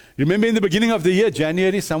Remember in the beginning of the year,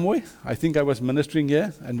 January somewhere, I think I was ministering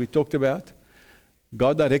here, and we talked about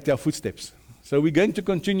God direct our footsteps. So we're going to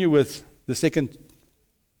continue with the second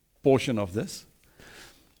portion of this.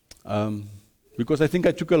 Because I think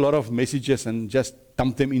I took a lot of messages and just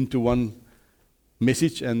dumped them into one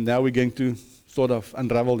message, and now we're going to sort of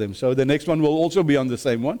unravel them. So the next one will also be on the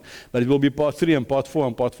same one, but it will be part 3 and part 4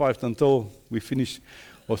 and part 5 until we finish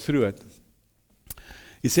or through it.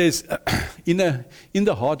 It says, in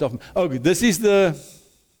the heart of... Oh, this is the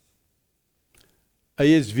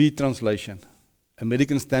ASV translation,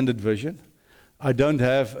 American Standard Version. I don't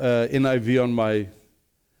have NIV on my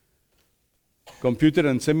computer,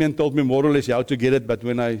 and Simeon told me more or less how to get it, but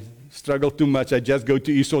when I struggle too much, I just go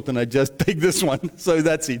to eSort and I just take this one. So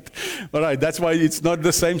that's it. All right, that's why it's not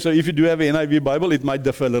the same. So if you do have an NIV Bible, it might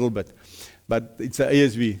differ a little bit. But it's the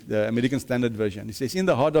ASV, the American Standard Version. It says, in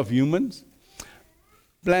the heart of humans,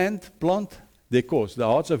 plant their course. The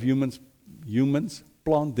hearts of humans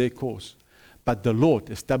plant their course. But the Lord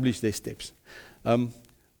established their steps.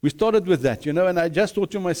 We started with that, and I just thought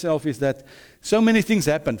to myself is that so many things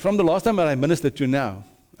happened from the last time that I ministered to now.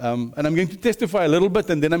 And I'm going to testify a little bit,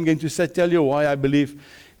 and then I'm going to tell you why I believe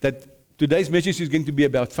that today's message is going to be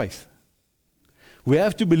about faith. We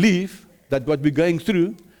have to believe that what we're going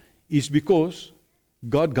through is because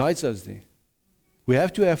God guides us there. We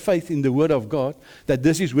have to have faith in the Word of God that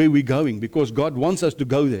this is where we're going because God wants us to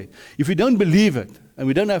go there. If we don't believe it and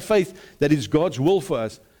we don't have faith that it's God's will for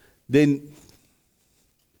us, then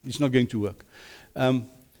it's not going to work.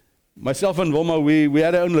 Myself and Wilma, we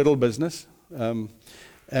had our own little business.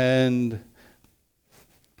 And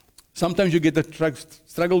sometimes you get the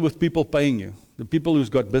struggle with people paying you. The people who's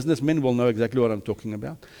got businessmen will know exactly what I'm talking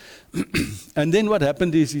about. And then what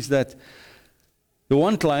happened is that the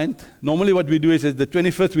one client, normally what we do is at the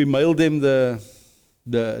 25th, we mail them the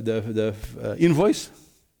invoice.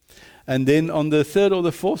 And then on the 3rd or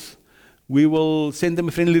the 4th, we will send them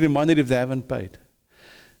a friendly reminder if they haven't paid.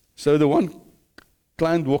 So the one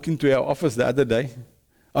client walked into our office the other day.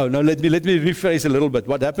 Oh, no, let me rephrase a little bit.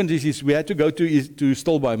 What happened is we had to go to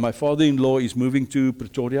Stolby. My father-in-law is moving to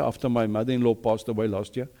Pretoria after my mother-in-law passed away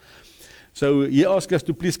last year. So he asked us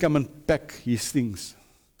to please come and pack his things.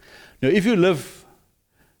 Now, if you live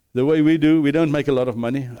the way we do, we don't make a lot of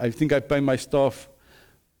money. I think I pay my staff,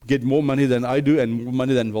 get more money than I do and more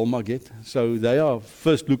money than Wilma get. So they are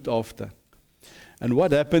first looked after. And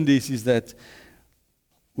what happened is that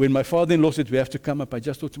when my father-in-law said we have to come up, I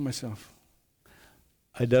just thought to myself,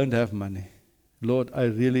 I don't have money. Lord, I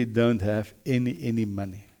really don't have any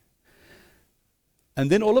money. And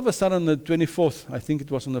then all of a sudden on the 24th, I think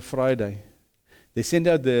it was on a Friday, they sent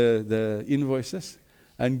out the invoices,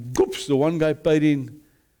 and goops, the one guy paid in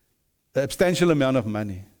a substantial amount of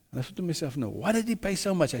money. And I thought to myself, no, why did he pay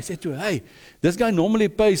so much? I said to her, hey, this guy normally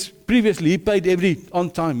pays, previously he paid on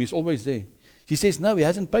time, he's always there. She says, no, he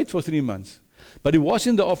hasn't paid for 3 months. But he was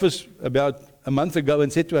in the office about a month ago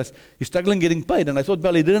and said to us, he's struggling getting paid. And I thought,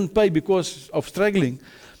 well, he didn't pay because of struggling.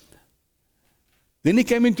 Then he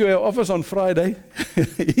came into our office on Friday.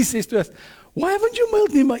 He says to us, why haven't you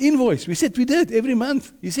mailed me my invoice? We said, we did every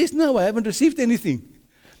month. He says, no, I haven't received anything.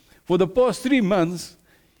 For the past 3 months,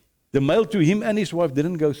 the mail to him and his wife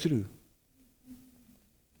didn't go through.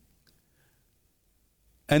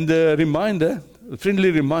 And the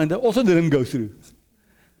friendly reminder, also didn't go through.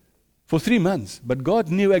 For 3 months. But God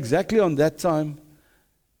knew exactly on that time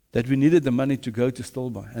that we needed the money to go to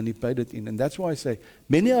Stolby, and He paid it in. And that's why I say,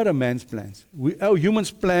 many are a man's plans. Our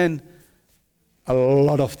humans plan a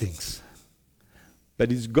lot of things.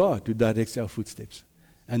 But it's God who directs our footsteps.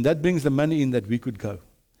 And that brings the money in that we could go.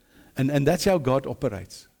 And that's how God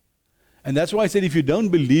operates. And that's why I said, if you don't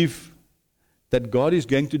believe that God is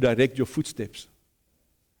going to direct your footsteps,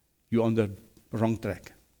 you're on the wrong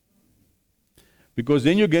track. Because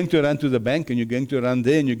then you're going to run to the bank, and you're going to run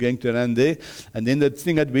there, and you're going to run there. And then the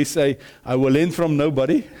thing that we say, I will lend from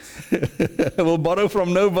nobody, I will borrow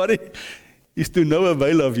from nobody, is to no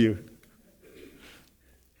avail of you.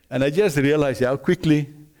 And I just realized how quickly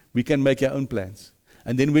we can make our own plans.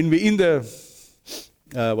 And then when we're in the,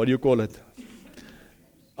 what do you call it?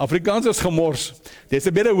 Afrikaans is gemors. There's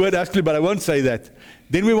a better word actually, but I won't say that.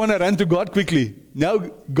 Then we want to run to God quickly. Now,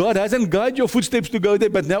 God hasn't guided your footsteps to go there,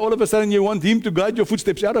 but now all of a sudden you want Him to guide your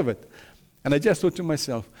footsteps out of it. And I just thought to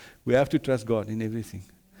myself, we have to trust God in everything.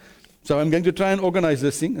 So I'm going to try and organize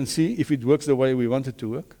this thing and see if it works the way we want it to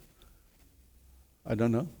work. I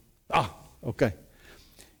don't know. Okay.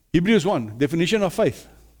 Hebrews 1, definition of faith.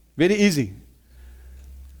 Very easy.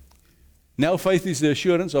 Now faith is the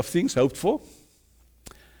assurance of things hoped for,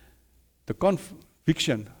 the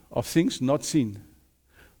conviction of things not seen.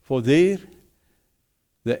 For there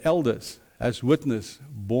the elders as witness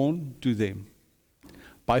borne to them.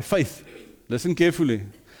 By faith. Listen carefully.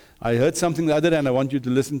 I heard something the other day, and I want you to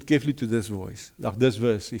listen carefully to this voice. Like this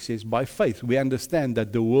verse, he says, by faith we understand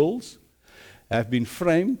that the worlds have been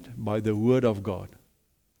framed by the word of God.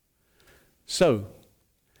 So,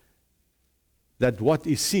 that what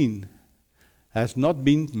is seen has not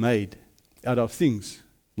been made out of things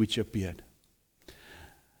which appeared.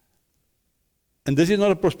 And this is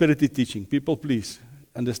not a prosperity teaching. People, please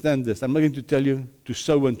understand this. I'm not going to tell you to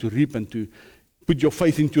sow and to reap and to put your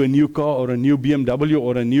faith into a new car or a new BMW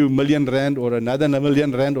or a new R1,000,000 or another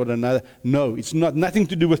R1,000,000 or another. No, it's nothing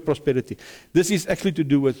to do with prosperity. This is actually to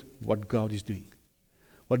do with what God is doing.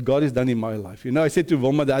 What God has done in my life. You know, I said to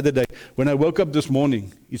Wilma the other day, when I woke up this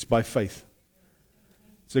morning, it's by faith.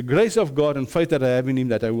 It's the grace of God and faith that I have in Him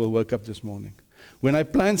that I will wake up this morning. When I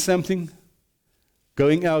plan something,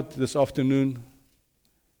 going out this afternoon,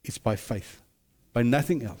 it's by faith, by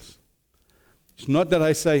nothing else. It's not that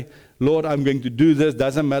I say, Lord, I'm going to do this,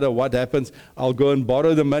 doesn't matter what happens, I'll go and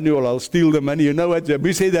borrow the money or I'll steal the money. You know what?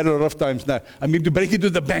 We say that a lot of times now. I'm going to break into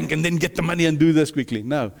the bank and then get the money and do this quickly.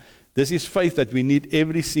 No, this is faith that we need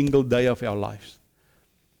every single day of our lives.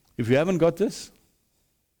 If you haven't got this,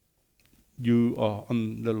 you are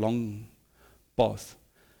on the long path.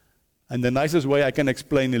 And the nicest way I can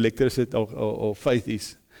explain electricity or faith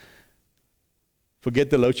is, forget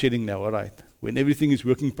the load shedding now, all right. When everything is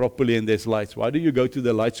working properly and there's lights, why do you go to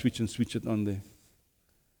the light switch and switch it on there?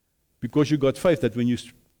 Because you got faith that when you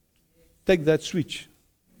take that switch,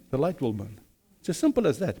 the light will burn. It's as simple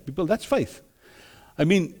as that. People, that's faith. I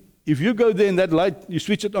mean, if you go there and that light, you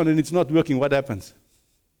switch it on and it's not working, what happens?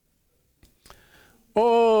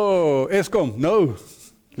 Oh, Eskom, no.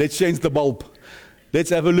 Let's change the bulb.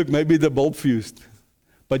 Let's have a look, maybe the bulb fused.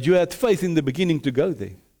 But you had faith in the beginning to go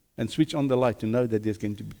there and switch on the light to know that there's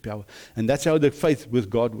going to be power. And that's how the faith with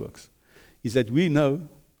God works, is that we know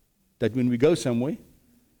that when we go somewhere,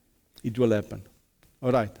 it will happen.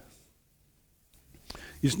 All right.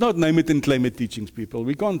 It's not name it and claim it teachings, people.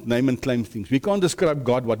 We can't name and claim things. We can't describe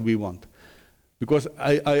God what we want. Because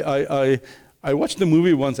I watched the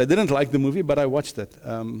movie once. I didn't like the movie, but I watched it.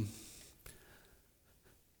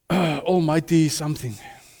 Almighty something.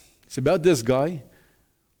 It's about this guy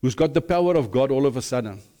who's got the power of God all of a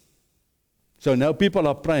sudden. So now people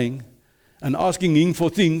are praying and asking him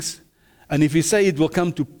for things, and if he say it will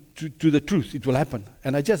come to the truth, it will happen.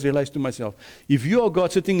 And I just realized to myself, if you are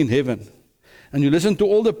God sitting in heaven, and you listen to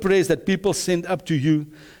all the prayers that people send up to you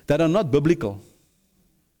that are not biblical,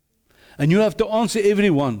 and you have to answer every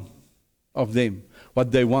one of them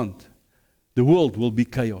what they want, the world will be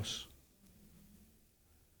chaos.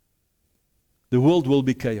 The world will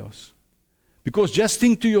be chaos. Because just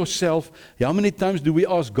think to yourself, how many times do we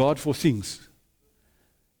ask God for things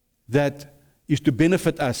that is to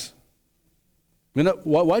benefit us? You know,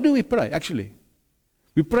 why do we pray, actually?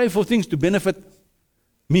 We pray for things to benefit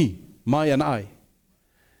me, my and I.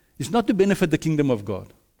 It's not to benefit the kingdom of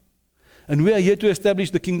God. And we are here to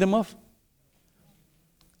establish the kingdom of.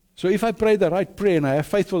 So if I pray the right prayer and I have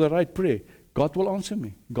faith for the right prayer, God will answer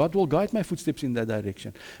me. God will guide my footsteps in that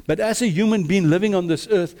direction. But as a human being living on this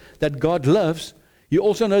earth that God loves, you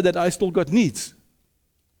also know that I still got needs.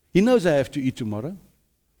 He knows I have to eat tomorrow.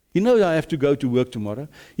 He knows I have to go to work tomorrow.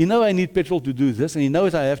 He knows I need petrol to do this, and He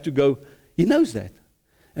knows I have to go. He knows that.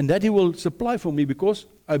 And that He will supply for me because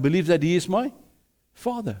I believe that He is my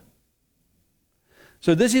Father.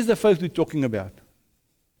 So this is the faith we're talking about.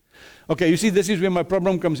 Okay, you see, this is where my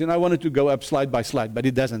problem comes in. I wanted to go up slide by slide, but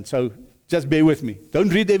it doesn't. So just bear with me. Don't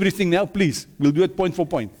read everything now, please. We'll do it point for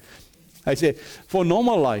point. I say, for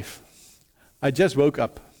normal life, I just woke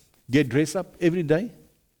up, get dressed up every day,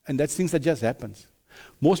 and that's things that just happens.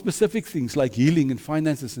 More specific things like healing and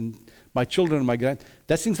finances and my children and my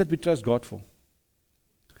that's things that we trust God for.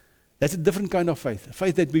 That's a different kind of faith, a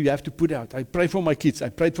faith that we have to put out. I pray for my kids. I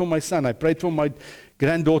prayed for my son. I prayed for my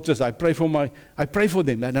granddaughters. I pray for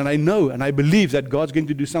them. And I know and I believe that God's going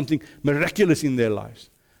to do something miraculous in their lives.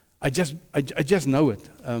 I just know it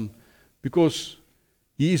because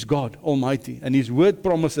He is God Almighty. And His word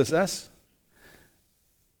promises us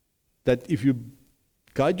that if you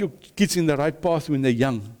guide your kids in the right path when they're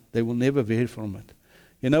young, they will never veer from it.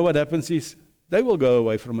 You know what happens is they will go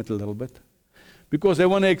away from it a little bit. Because they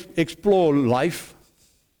want to explore life.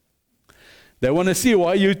 They want to see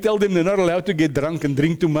why you tell them they're not allowed to get drunk and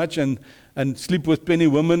drink too much and sleep with plenty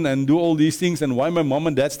women and do all these things, and why my mom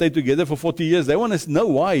and dad stayed together for 40 years. They want to know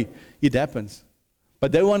why it happens.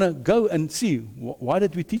 But they want to go and see, why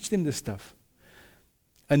did we teach them this stuff?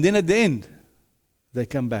 And then at the end, they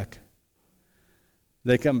come back.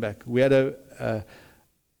 They come back. We had a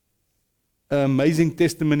amazing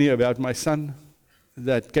testimony about my son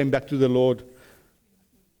that came back to the Lord.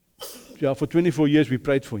 Yeah, for 24 years we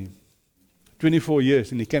prayed for him. 24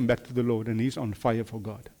 years, and he came back to the Lord, and he's on fire for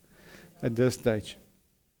God at this stage.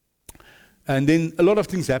 And then a lot of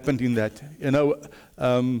things happened in that.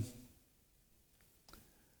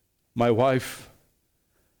 My wife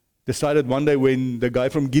decided one day when the guy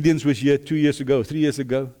from Gideon's was here 3 years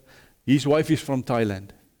ago, his wife is from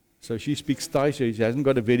Thailand. So she speaks Thai, so she hasn't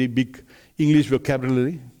got a very big English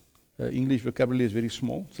vocabulary. English vocabulary is very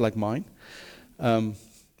small, it's like mine.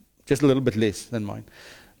 Just a little bit less than mine.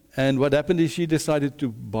 And what happened is she decided to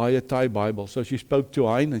buy a Thai Bible. So she spoke to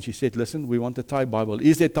Hein and she said, listen, we want a Thai Bible.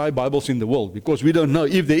 Is there Thai Bibles in the world? Because we don't know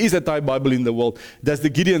if there is a Thai Bible in the world. Does the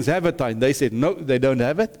Gideons have a Thai? They said, no, they don't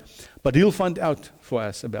have it. But he'll find out for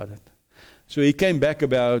us about it. So he came back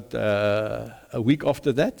about a week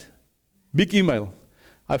after that. Big email.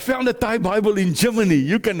 I found a Thai Bible in Germany.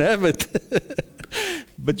 You can have it.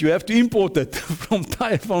 But you have to import it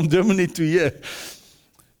from Germany to here.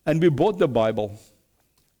 And we bought the Bible.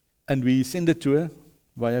 And we sent it to her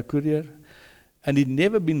via courier. And it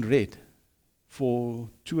never been read for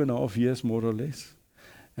 2.5 years, more or less.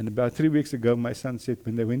 And about 3 weeks ago, my son said,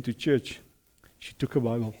 when they went to church, she took a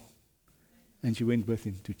Bible. And she went with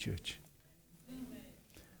him to church. Amen.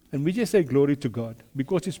 And we just say glory to God.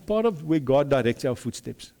 Because it's part of where God directs our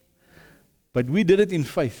footsteps. But we did it in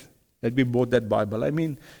faith that we bought that Bible. I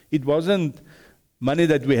mean, it wasn't money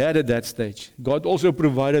that we had at that stage. God also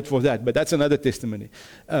provided for that, but that's another testimony.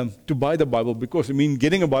 To buy the Bible, because I mean,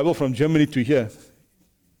 getting a Bible from Germany to here,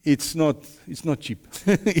 it's not cheap.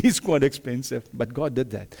 It's quite expensive, but God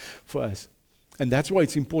did that for us. And that's why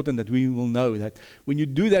it's important that we will know that when you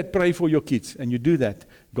do that, pray for your kids, and you do that,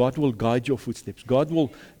 God will guide your footsteps. God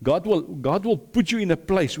will put you in a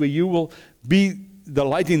place where you will be the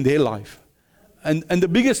light in their life. And the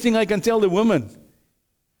biggest thing I can tell the women,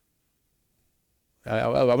 I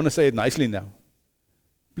want to say it nicely now.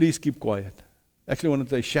 Please keep quiet. Actually, I want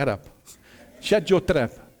to say, shut up. Shut your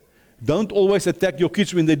trap. Don't always attack your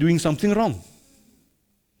kids when they're doing something wrong.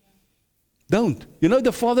 Don't. You know,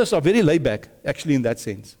 the fathers are very laid back, actually, in that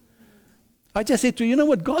sense. I just said to you, you know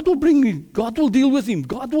what? God will bring him. God will deal with him.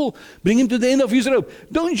 God will bring him to the end of his rope.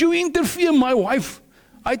 Don't you interfere, my wife.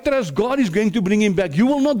 I trust God is going to bring him back. You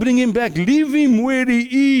will not bring him back. Leave him where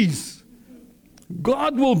he is.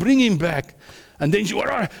 God will bring him back. And then she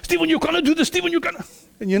went, Stephen, you cannot do this. Stephen, you cannot.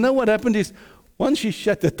 And you know what happened is, once she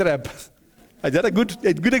shut the trap, is that a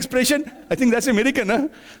good expression? I think that's American, huh?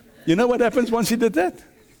 You know what happens once she did that?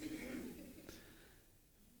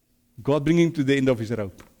 God bring him to the end of his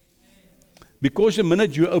rope. Because the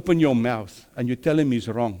minute you open your mouth and you tell him he's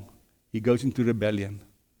wrong, he goes into rebellion.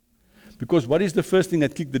 Because what is the first thing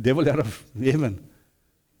that kicked the devil out of heaven?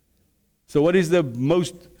 So what is the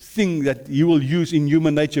most thing that he will use in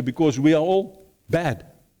human nature? Because we are all bad.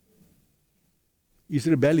 Is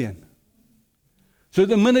rebellion. So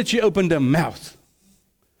the minute she opened her mouth,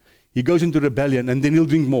 he goes into rebellion, and then he'll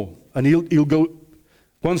drink more. And he'll go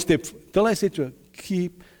one step. Till I said to her,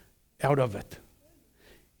 keep out of it.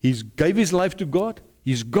 He gave his life to God.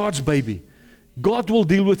 He's God's baby. God will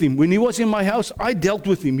deal with him. When he was in my house, I dealt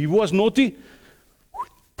with him. He was naughty.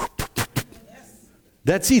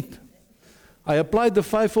 That's it. I applied the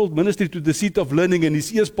fivefold ministry to the seat of learning, and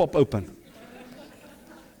his ears pop open.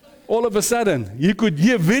 All of a sudden, he could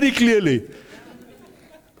hear very clearly.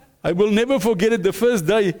 I will never forget it. The first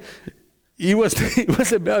day, he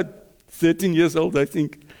was about 13 years old, I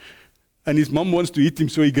think. And his mom wants to eat him,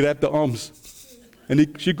 so he grabbed the arms.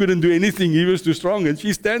 And she couldn't do anything. He was too strong. And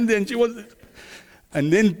she stand there, and she was...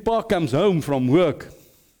 And then Pa comes home from work.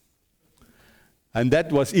 And that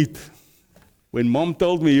was it. When Mom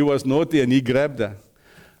told me he was naughty and he grabbed her,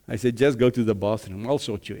 I said, just go to the bathroom. I'll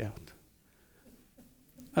sort you out.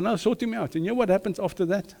 And I'll sort him out. And you know what happens after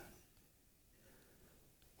that?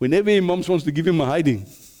 Whenever his mom wants to give him a hiding,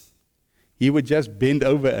 he would just bend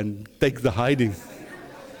over and take the hiding.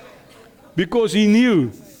 Because he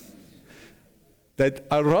knew that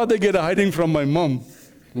I'd rather get a hiding from my mom,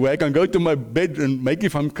 where I can go to my bed and make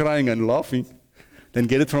if I'm crying and laughing, than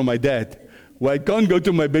get it from my dad, where I can't go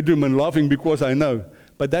to my bedroom and laughing because I know.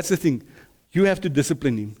 But that's the thing. You have to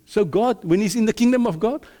discipline him. So God, when he's in the kingdom of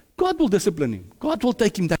God, God will discipline him. God will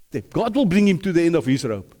take him that step. God will bring him to the end of his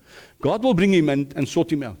rope. God will bring him and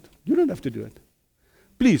sort him out. You don't have to do it.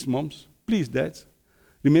 Please, moms. Please, dads.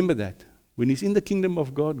 Remember that. When he's in the kingdom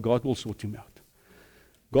of God, God will sort him out.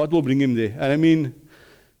 God will bring him there. And I mean,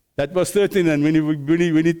 that was 13, and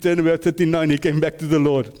when he turned about 39, he came back to the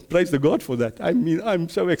Lord. Praise the God for that. I mean, I'm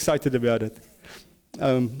so excited about it.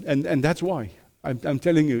 And that's why. I'm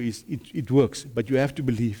telling you, it works, but you have to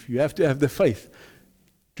believe. You have to have the faith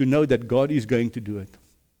to know that God is going to do it.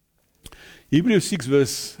 Hebrews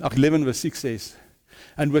 11 verse 6 says,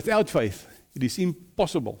 and without faith, it is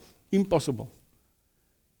impossible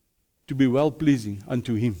to be well-pleasing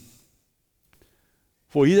unto him.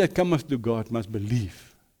 For he that cometh to God must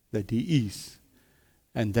believe that he is,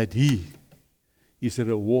 and that he is a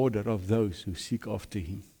rewarder of those who seek after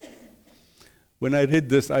him. When I read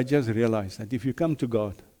this, I just realized that if you come to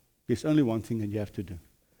God, there's only one thing that you have to do,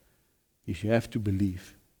 is you have to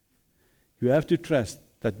believe. You have to trust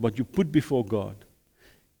that what you put before God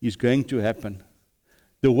is going to happen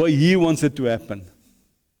the way he wants it to happen.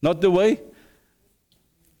 Not the way.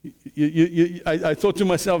 I thought to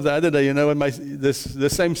myself the other day, the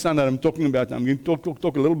same son that I'm talking about, I'm going to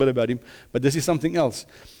talk a little bit about him, but this is something else.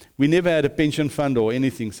 We never had a pension fund or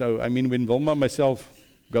anything. So, when Wilma myself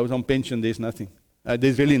goes on pension, there's nothing.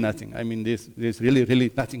 There's really nothing. There's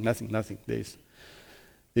really nothing. There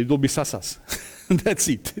will be sasas. That's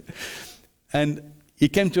it. And he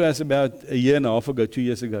came to us about a year and a half ago, 2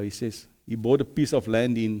 years ago. He says he bought a piece of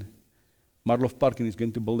land in Marlof Park and he's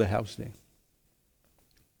going to build a house there.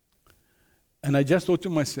 And I just thought to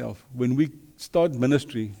myself, when we start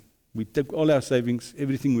ministry, we took all our savings,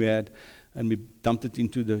 everything we had, and we dumped it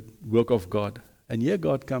into the work of God. And here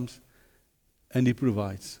God comes and he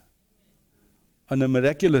provides in a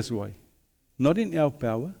miraculous way. Not in our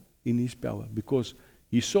power, in his power, because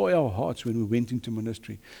he saw our hearts when we went into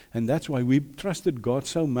ministry. And that's why we trusted God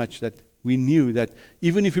so much that we knew that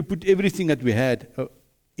even if we put everything that we had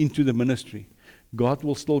into the ministry, God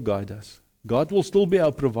will still guide us. God will still be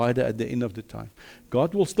our provider at the end of the time.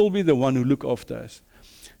 God will still be the one who look after us.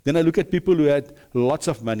 Then I look at people who had lots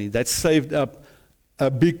of money, that saved up a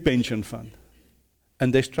big pension fund,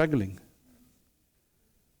 and they're struggling.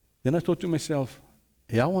 Then I thought to myself,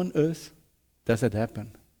 how on earth does that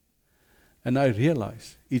happen? And I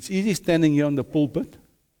realized it's easy standing here on the pulpit,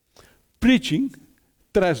 preaching,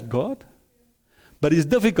 trust God, but it's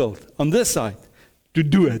difficult on this side to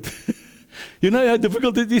do it. You know how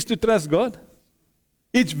difficult it is to trust God?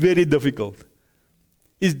 It's very difficult.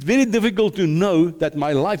 It's very difficult to know that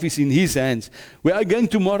my life is in his hands. Where I'm going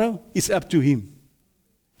tomorrow, it's up to him.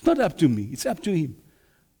 It's not up to me, it's up to him.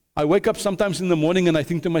 I wake up sometimes in the morning and I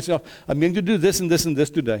think to myself, I'm going to do this and this and this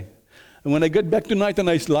today. And when I get back tonight and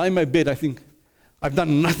I lie in my bed, I think, I've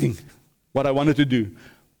done nothing what I wanted to do.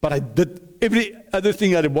 But I did every other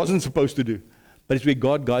thing that I wasn't supposed to do. But it's where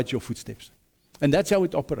God guides your footsteps. And that's how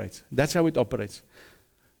it operates. That's how it operates.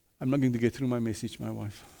 I'm not going to get through my message, my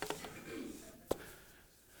wife.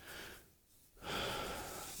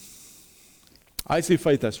 I see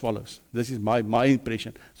faith as follows. This is my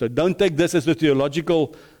impression. So don't take this as a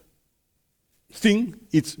theological thing.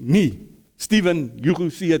 It's me. Stephen, you can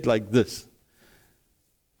see it like this.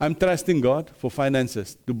 I'm trusting God for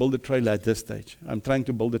finances to build a trailer at this stage. I'm trying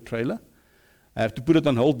to build a trailer. I have to put it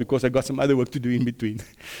on hold because I got some other work to do in between.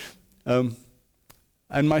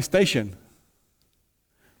 And my station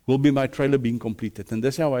will be my trailer being completed. And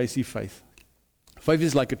that's how I see faith. Faith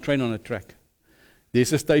is like a train on a track.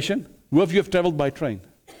 There's a station. Who of you have traveled by train?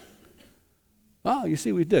 You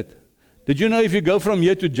see, we did. Did you know if you go from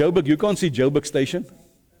here to Joburg, you can't see Joburg station?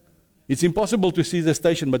 It's impossible to see the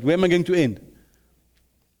station, but where am I going to end?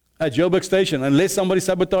 At Joburg station, unless somebody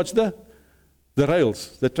sabotages the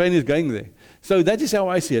rails. The train is going there. So that is how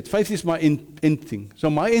I see it. Faith is my end thing. So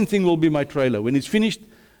my end thing will be my trailer. When it's finished,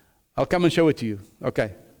 I'll come and show it to you.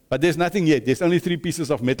 Okay. But there's nothing yet. There's only 3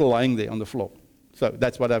 pieces of metal lying there on the floor. So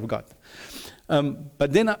that's what I've got.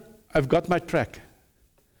 But then I've got my track.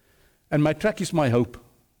 And my track is my hope.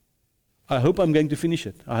 I hope I'm going to finish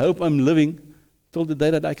it. I hope I'm living till the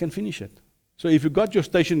day that I can finish it. So if you've got your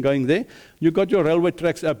station going there, you've got your railway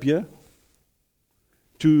tracks up here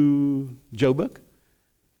to Joburg.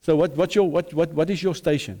 So what is your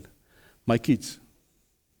station? My kids.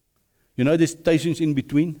 You know there's stations in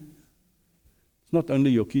between? It's not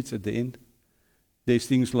only your kids at the end. There's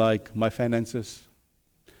things like my finances.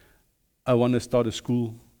 I want to start a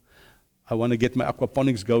school. I want to get my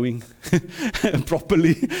aquaponics going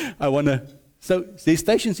properly. So there's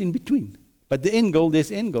stations in between. But the end goal,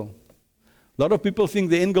 there's end goal. A lot of people think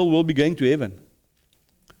the end goal will be going to heaven.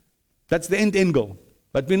 That's the end goal.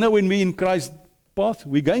 But we know when we're in Christ's path,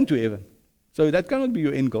 we're going to heaven. So that cannot be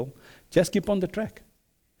your end goal. Just keep on the track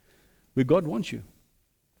where God wants you.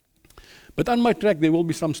 But on my track, there will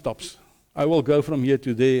be some stops. I will go from here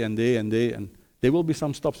to there and there and there, and there will be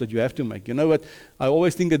some stops that you have to make. You know what? I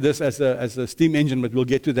always think of this as a steam engine, but we'll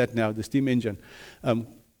get to that now, the steam engine.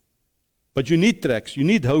 But you need tracks. You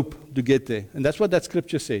need hope to get there. And that's what that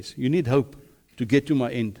scripture says. You need hope to get to my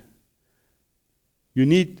end. You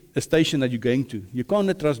need a station that you're going to. You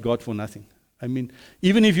can't trust God for nothing. I mean,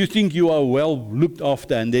 even if you think you are well looked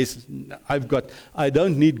after and I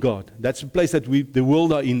don't need God. That's the place that the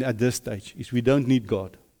world are in at this stage, is we don't need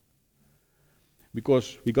God.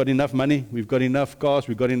 Because we got enough money, we've got enough cars,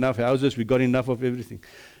 we've got enough houses, we've got enough of everything.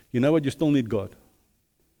 You know what? You still need God.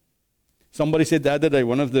 Somebody said the other day,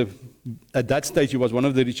 at that stage, he was one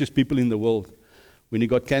of the richest people in the world. When he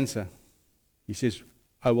got cancer, he says,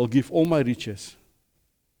 I will give all my riches,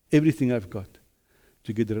 everything I've got,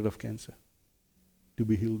 to get rid of cancer, to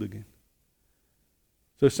be healed again.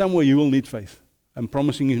 So somewhere you will need faith. I'm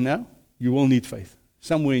promising you now, you will need faith,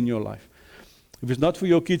 somewhere in your life. If it's not for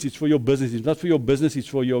your kids, it's for your business. If it's not for your business, it's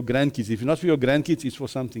for your grandkids. If it's not for your grandkids, it's for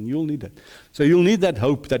something. You'll need that. So you'll need that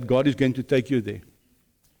hope that God is going to take you there.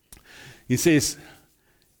 He says,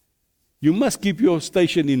 you must keep your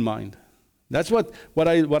station in mind. That's what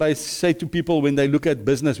I say to people when they look at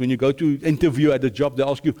business. When you go to interview at a job, they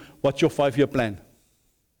ask you, what's your 5-year plan?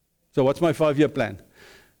 So what's my 5-year plan?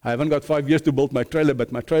 I haven't got 5 years to build my trailer,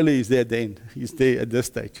 but my trailer is there at the end. It's there at this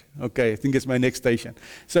stage. Okay, I think it's my next station.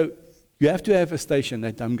 So you have to have a station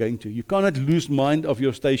that I'm going to. You cannot lose mind of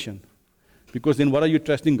your station. Because then what are you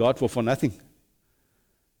trusting God for? For nothing.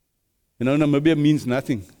 You know, Namibia means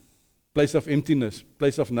nothing. Place of emptiness,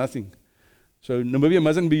 place of nothing. So Namibia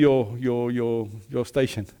mustn't be your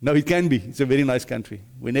station. No, it can be. It's a very nice country.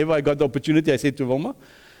 Whenever I got the opportunity, I said to Wilma,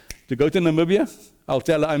 to go to Namibia, I'll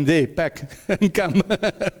tell her I'm there, pack and come.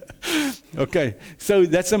 Okay, so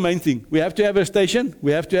that's the main thing. We have to have a station.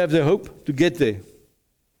 We have to have the hope to get there.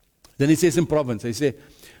 Then he says in Proverbs, he says,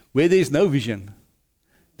 where there is no vision,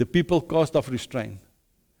 the people cast off restraint.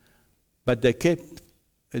 But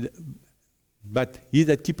he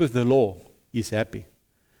that keepeth the law is happy.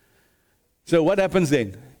 So what happens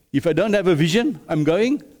then? If I don't have a vision, I'm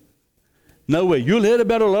going nowhere. You'll hear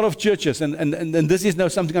about a lot of churches, and this is now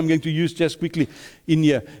something I'm going to use just quickly in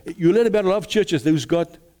here. You'll hear about a lot of churches who's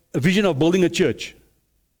got a vision of building a church.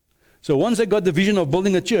 So once they got the vision of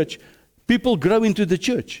building a church, people grow into the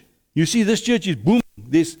church. You see, this church is booming.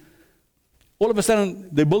 All of a sudden,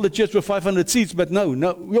 they build a church with 500 seats, but no,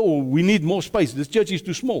 we need more space. This church is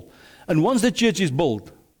too small. And once the church is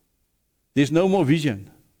built, there's no more vision.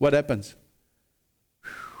 What happens?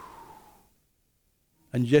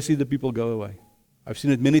 And you just see the people go away. I've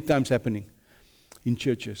seen it many times happening in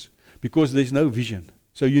churches because there's no vision.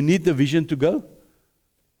 So you need the vision to go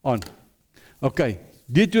on. Okay,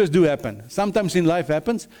 detours do happen. Sometimes in life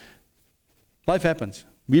happens. Life happens.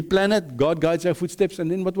 We plan it, God guides our footsteps, and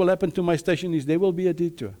then what will happen to my station is there will be a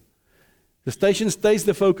detour. The station stays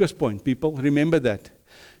the focus point, people. Remember that.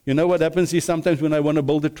 You know what happens is sometimes when I want to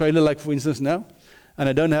build a trailer, like for instance now, and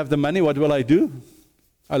I don't have the money, what will I do?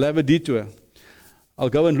 I'll have a detour. I'll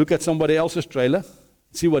go and look at somebody else's trailer,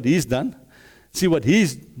 see what he's done, see what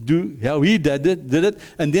how he did it,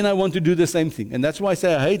 and then I want to do the same thing. And that's why I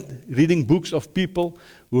say I hate reading books of people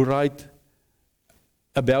who write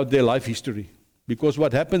about their life history. Because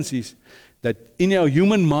what happens is that in our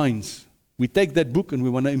human minds, we take that book and we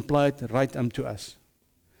want to imply it right unto us.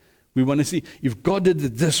 We want to see, if God did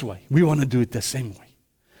it this way, we want to do it the same way.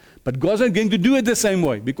 But God's not going to do it the same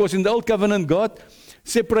way. Because in the Old Covenant, God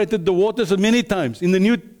separated the waters many times. In the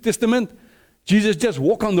New Testament, Jesus just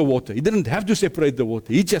walked on the water. He didn't have to separate the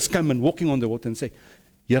water. He just came and walking on the water and say,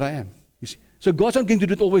 here I am. You see? So God's not going to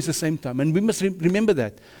do it always the same time. And we must remember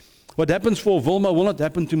that. What happens for Wilma will not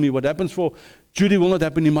happen to me. What happens for Judy will not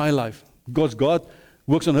happen in my life. Because God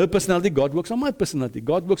works on her personality, God works on my personality.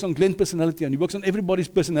 God works on Glenn's personality, and He works on everybody's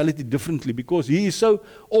personality differently because He is so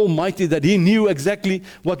almighty that He knew exactly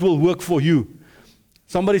what will work for you.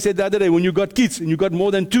 Somebody said the other day, when you got kids and you got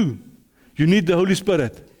more than 2, you need the Holy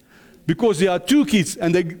Spirit. Because there are 2 kids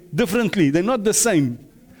and they're differently. They're not the same.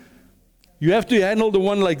 You have to handle the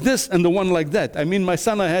one like this and the one like that. I mean, my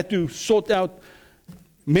son I had to sort out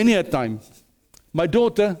many a time. My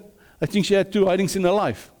daughter, I think she had 2 hidings in her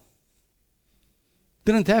life.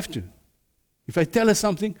 Didn't have to. If I tell her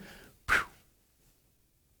something, whew.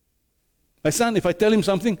 My son, if I tell him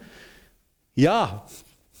something, yeah.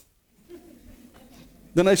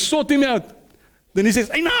 Then I sort him out. Then he says,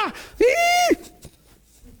 Aina!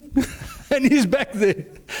 And he's back there.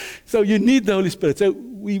 So you need the Holy Spirit. So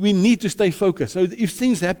we need to stay focused. So if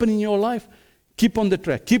things happen in your life, keep on the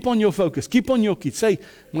track. Keep on your focus. Keep on your kids. Say,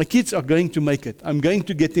 my kids are going to make it. I'm going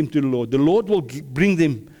to get them to the Lord. The Lord will bring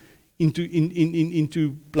them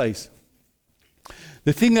into place.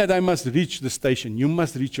 The thing that I must reach the station, you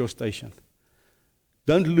must reach your station.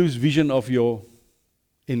 Don't lose vision of your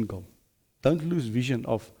end goal. Don't lose vision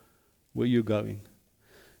of where you're going.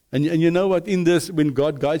 And you know what, in this, when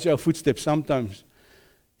God guides our footsteps, sometimes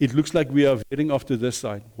it looks like we are veering off to this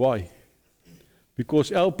side. Why?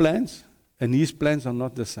 Because our plans and His plans are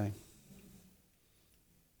not the same.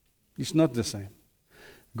 It's not the same.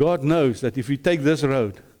 God knows that if you take this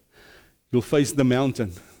road, you'll face the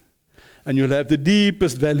mountain and you'll have the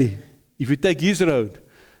deepest valley. If you take His road,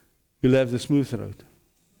 you'll have the smooth road.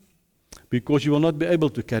 Because you will not be able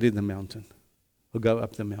to carry the mountain or go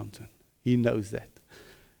up the mountain. He knows that.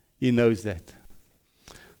 He knows that.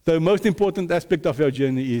 The most important aspect of our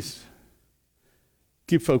journey is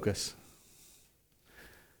keep focus.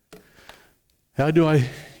 How do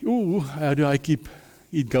I keep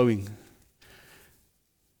it going?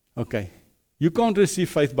 Okay. You can't receive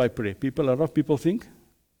faith by prayer. A lot of people think,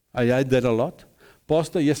 I heard that a lot.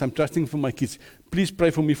 Pastor, yes, I'm trusting for my kids. Please pray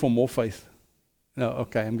for me for more faith. No,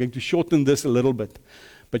 okay, I'm going to shorten this a little bit.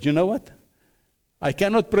 But you know what? I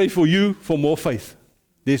cannot pray for you for more faith.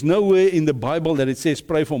 There's nowhere in the Bible that it says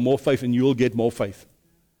pray for more faith and you will get more faith.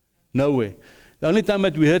 Nowhere. The only time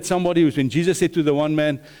that we heard somebody was when Jesus said to the one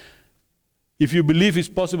man, if you believe it's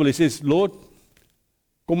possible, he says, Lord,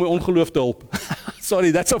 kom my ongeloof te help.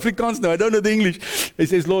 Sorry, that's Afrikaans now. I don't know the English. He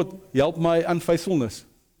says, Lord, help my unfaithfulness.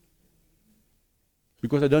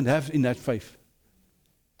 Because I don't have enough faith.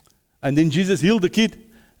 And then Jesus healed the kid,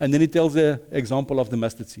 and then he tells the example of the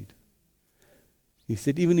mustard seed. He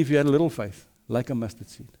said, even if you had a little faith, like a mustard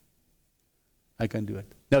seed, I can do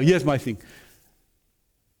it. Now, here's my thing.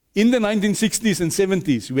 In the 1960s and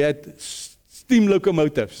 70s, we had steam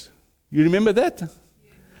locomotives. You remember that?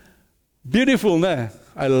 Beautiful, no?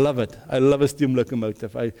 I love it. I love a steam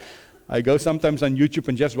locomotive. I go sometimes on YouTube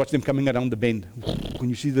and just watch them coming around the bend. When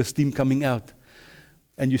you see the steam coming out,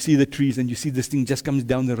 and you see the trees, and you see this thing just comes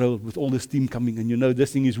down the road with all the steam coming, and you know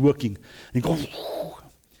this thing is working. And,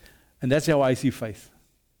 and that's how I see faith.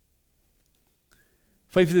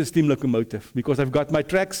 Faith is a steam locomotive, because I've got my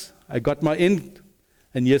tracks, I got my end,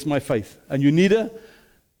 and here's my faith. And you need a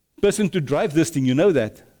person to drive this thing, you know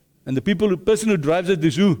that. And the person who drives it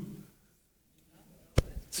is who?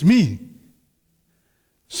 It's me.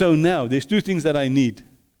 So now, there's two things that I need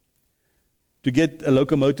to get a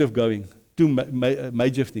locomotive going. Two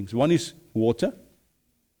major things. One is water.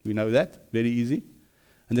 We know that. Very easy.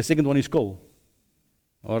 And the second one is coal.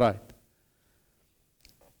 All right.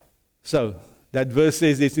 So, that verse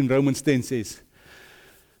says this in Romans 10 says,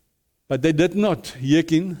 but they did not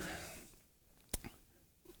hearken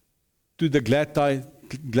to the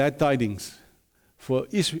glad tidings. For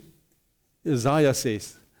Isaiah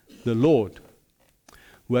says, the Lord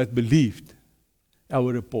who has believed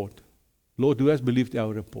our report. Lord who has believed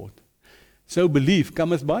our report. So belief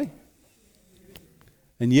cometh by?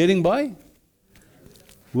 And hearing by?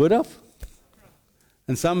 Word of?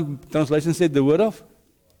 And some translations said the word of?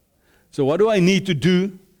 So what do I need to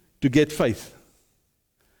do to get faith?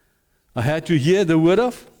 I had to hear the word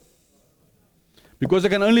of? Because I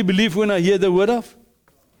can only believe when I hear the word of?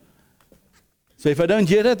 So if I don't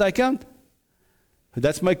hear it, I can't.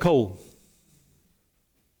 That's my coal.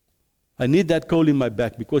 I need that coal in my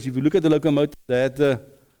back, because if you look at the locomotive, they had the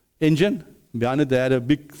engine. Behind it, they had a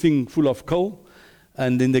big thing full of coal.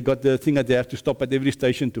 And then they got the thing that they have to stop at every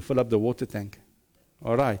station to fill up the water tank.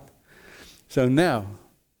 All right. So now,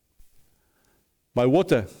 my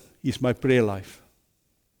water is my prayer life.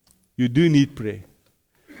 You do need prayer.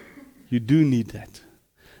 You do need that.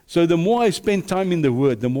 So the more I spend time in the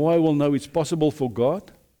Word, the more I will know it's possible for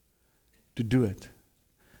God to do it.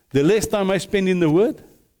 The less time I spend in the Word,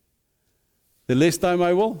 the less time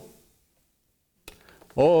I will.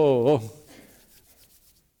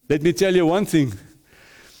 Let me tell you one thing.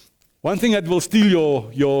 One thing that will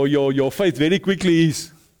steal your faith very quickly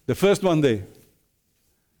is the first one there.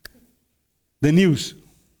 The news.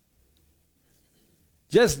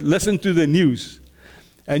 Just listen to the news.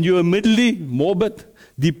 And you're immediately morbid,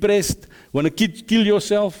 depressed, want to kill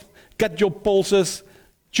yourself, cut your pulses,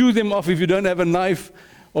 chew them off if you don't have a knife,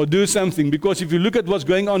 or do something. Because if you look at what's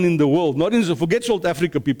going on in the world, not in forget South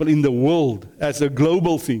Africa, people, in the world as a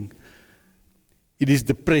global thing, it is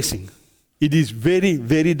depressing. It is very,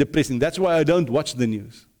 very depressing. That's why I don't watch the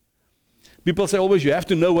news. People say always, you have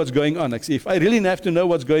to know what's going on. I say, if I really have to know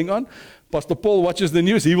what's going on, Pastor Paul watches the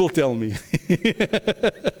news, he will tell me.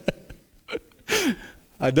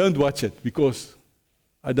 I don't watch it because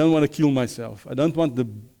I don't want to kill myself. I don't want the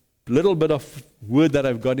little bit of word that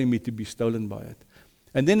I've got in me to be stolen by it.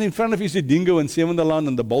 And then in front of you see Dingo and Sevenderland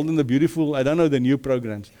and the Bold and the Beautiful, I don't know, the new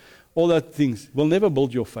programs. All that things will never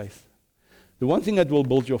build your faith. The one thing that will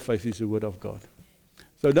build your faith is the Word of God.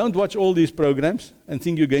 So don't watch all these programs and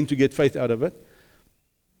think you're going to get faith out of it.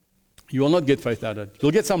 You will not get faith out of it.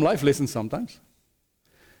 You'll get some life lessons sometimes.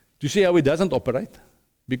 To see how it doesn't operate.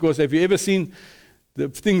 Because have you ever seen the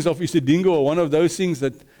things of Isidingo or one of those things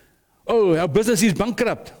that, oh, our business is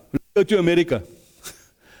bankrupt. Let's go to America.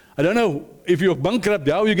 I don't know, if you're bankrupt,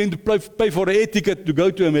 how are you going to pay for an air ticket to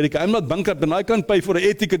go to America? I'm not bankrupt and I can't pay for an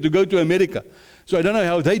air ticket to go to America. So I don't know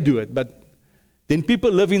how they do it. But then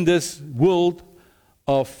people live in this world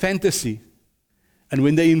of fantasy. And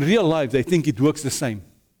when they're in real life, they think it works the same.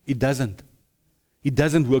 It doesn't. It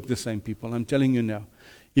doesn't work the same, people. I'm telling you now.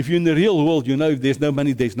 If you're in the real world, you know if there's no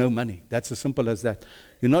money, there's no money. That's as simple as that.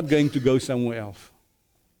 You're not going to go somewhere else.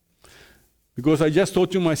 Because I just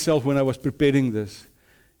thought to myself when I was preparing this,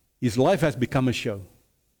 his life has become a show.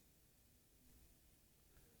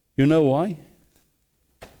 You know why?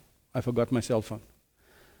 I forgot my cell phone.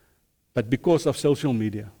 But because of social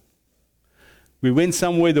media. We went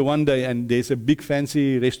somewhere the one day and there's a big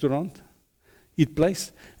fancy restaurant, eat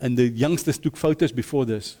place, and the youngsters took photos before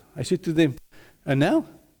this. I said to them, and now?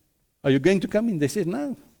 Are you going to come in? They said,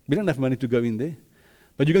 no, we don't have money to go in there.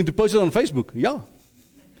 But you're going to post it on Facebook? Yeah.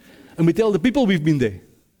 And we tell the people we've been there.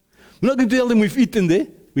 We're not going to tell them we've eaten there.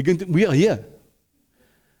 We are here.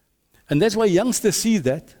 And that's why youngsters see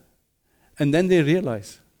that, and then they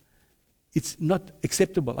realize, it's not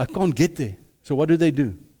acceptable. I can't get there. So what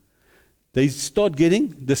do? They start getting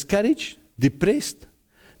discouraged, depressed,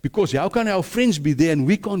 because how can our friends be there and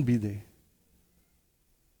we can't be there?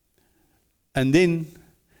 And then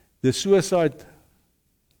the suicide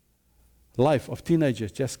life of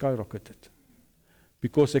teenagers just skyrocketed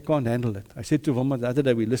because they can't handle it. I said to Voma the other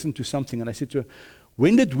day, we listened to something, and I said to her,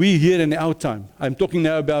 when did we hear in our time? I'm talking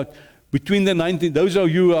now about between the 19th, those of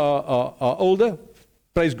you are older,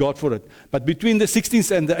 praise God for it. But between the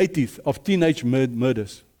 16th and the 80th of teenage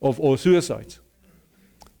murders or suicides,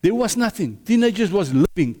 there was nothing. Teenagers was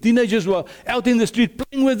living. Teenagers were out in the street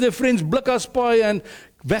playing with their friends, blikaspaai and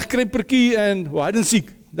wegkruipertjie and hide and seek.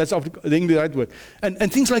 That's the right word.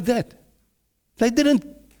 And things like that. They didn't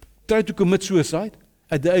try to commit suicide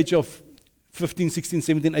at the age of 15, 16,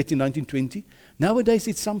 17, 18, 19, 20. Nowadays,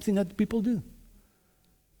 it's something that people do.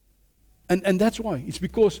 And that's why. It's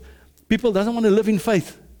because people doesn't want to live in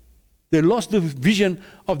faith. They lost the vision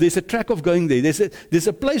of there's a track of going there. There's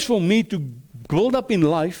a place for me to build up in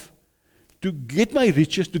life, to get my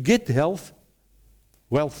riches, to get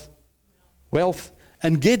wealth,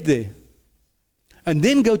 and get there. And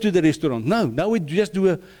then go to the restaurant. No, now we just do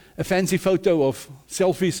a fancy photo of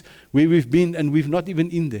selfies where we've been and we've not even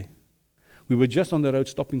in there. We were just on the road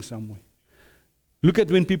stopping somewhere. Look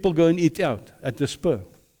at when people go and eat out at the Spur.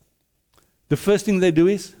 The first thing they do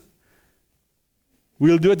is,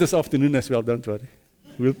 we'll do it this afternoon as well, don't worry.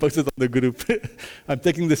 We'll post it on the group. I'm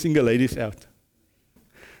taking the single ladies out.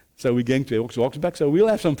 So we're going to Walksback, so we'll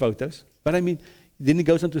have some photos. But I mean, then it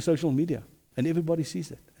goes onto social media, and everybody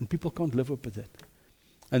sees it, and people can't live up with it.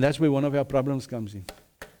 And that's where one of our problems comes in.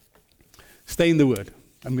 Stay in the Word.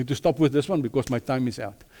 I'm going to stop with this one because my time is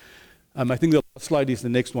out. I think the last slide is the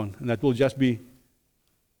next one, and that will just be,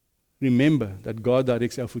 remember that God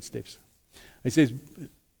directs our footsteps. It says,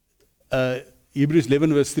 Hebrews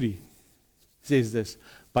 11 verse 3 says this,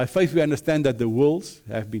 by faith we understand that the worlds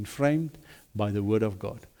have been framed by the Word of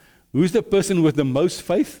God. Who's the person with the most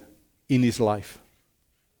faith in his life?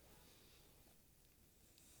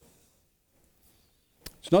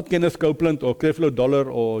 It's not Kenneth Copeland or Creflo Dollar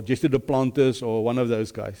or Jesse Duplantis or one of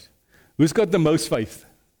those guys. Who's got the most faith?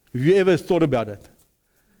 Have you ever thought about it?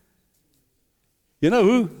 You know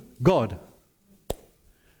who? God.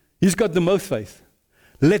 He's got the most faith.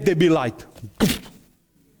 Let there be light.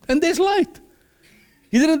 And there's light.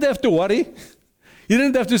 He didn't have to worry. He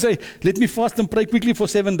didn't have to say, let me fast and pray quickly for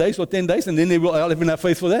 7 days or 10 days and then I'll have enough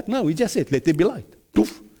faith for that. No, he just said, let there be light.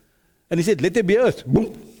 Poof. And he said, let there be earth.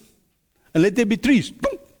 Boom. And let there be trees.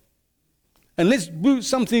 Boom. And let's do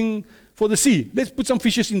something for the sea. Let's put some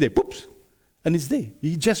fishes in there. Poops. And it's there.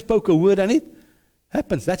 He just spoke a word and it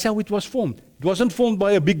happens. That's how it was formed. It wasn't formed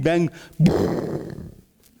by a big bang.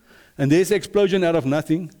 And there's an explosion out of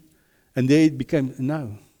nothing. And there it became,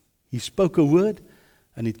 no. He spoke a word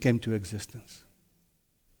and it came to existence.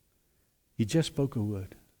 He just spoke a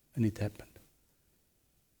word and it happened.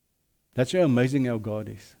 That's how amazing our God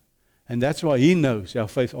is. And that's why He knows how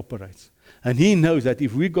faith operates. And He knows that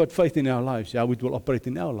if we got faith in our lives, how it will operate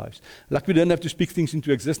in our lives. Like we don't have to speak things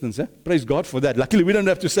into existence. Praise God for that. Luckily we don't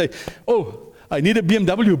have to say, oh, I need a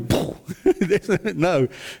BMW. No.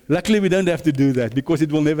 Luckily we don't have to do that because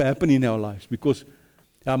it will never happen in our lives. Because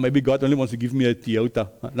maybe God only wants to give me a Toyota.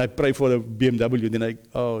 And I pray for a BMW. Then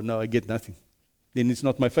I get nothing. Then it's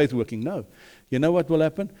not my faith working. No. You know what will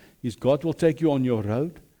happen? Is God will take you on your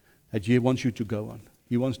road that He wants you to go on.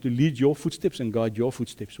 He wants to lead your footsteps and guide your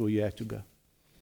footsteps where you have to go.